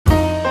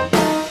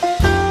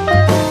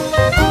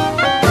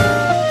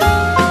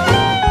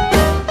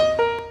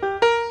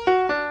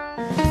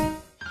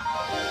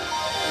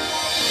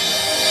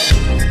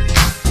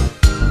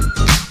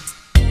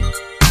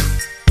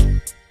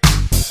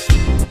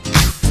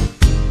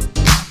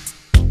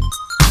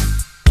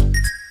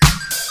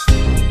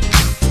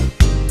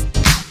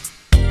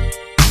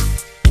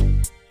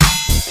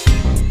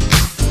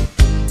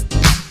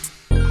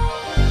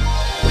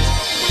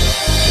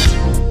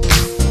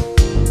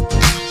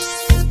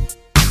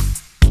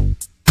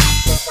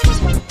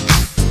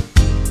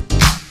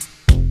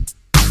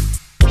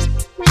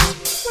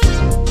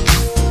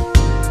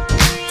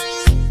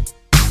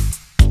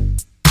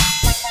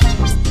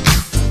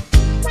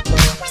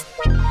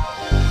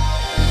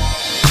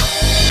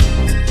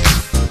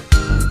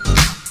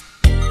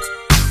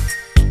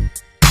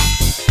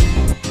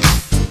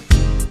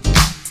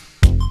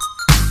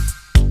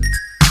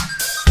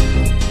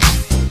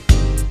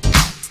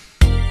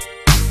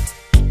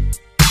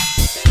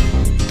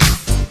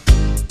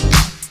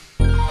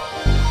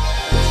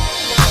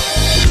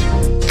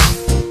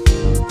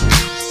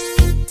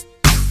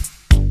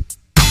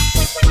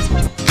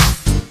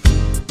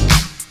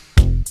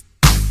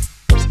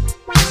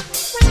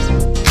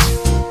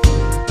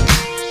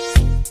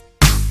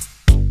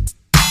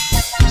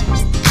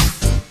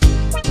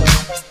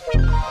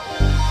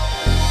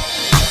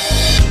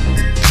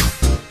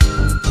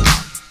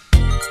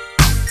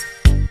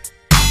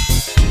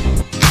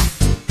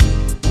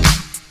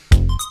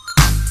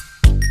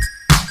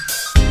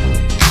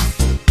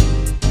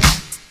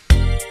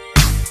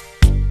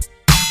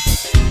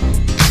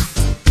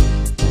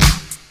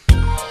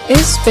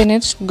Is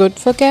spinach good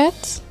for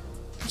cats?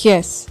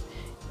 Yes.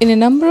 In a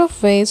number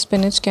of ways,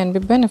 spinach can be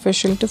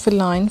beneficial to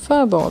feline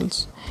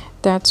furballs.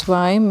 That's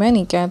why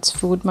many cats'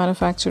 food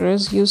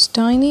manufacturers use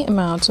tiny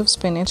amounts of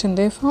spinach in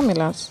their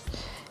formulas.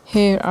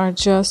 Here are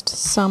just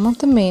some of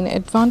the main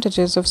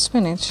advantages of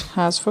spinach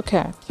has for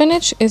cats.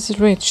 Spinach is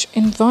rich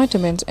in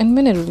vitamins and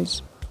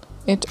minerals.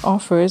 It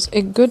offers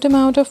a good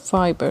amount of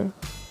fiber.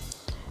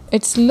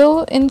 It's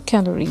low in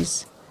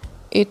calories.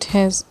 It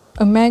has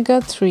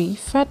omega-3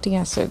 fatty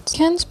acids.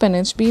 Can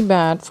spinach be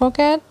bad for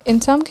cats? In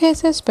some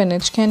cases,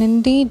 spinach can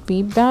indeed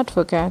be bad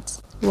for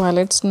cats. While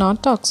it's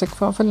not toxic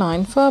for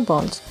feline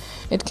furballs,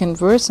 it can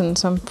worsen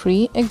some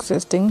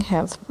pre-existing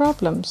health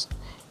problems.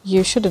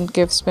 You shouldn't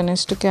give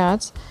spinach to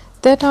cats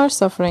that are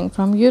suffering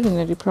from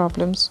urinary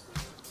problems.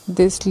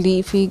 This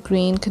leafy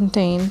green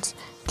contains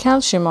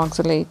calcium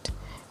oxalate.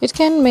 It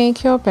can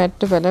make your pet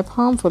develop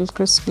harmful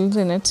crystals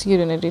in its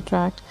urinary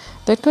tract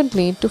that could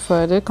lead to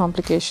further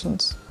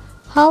complications.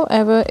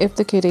 However, if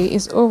the kitty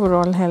is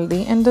overall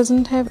healthy and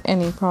doesn't have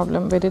any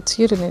problem with its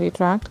urinary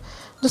tract,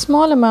 the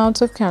small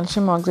amounts of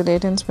calcium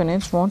oxalate in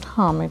spinach won't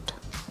harm it.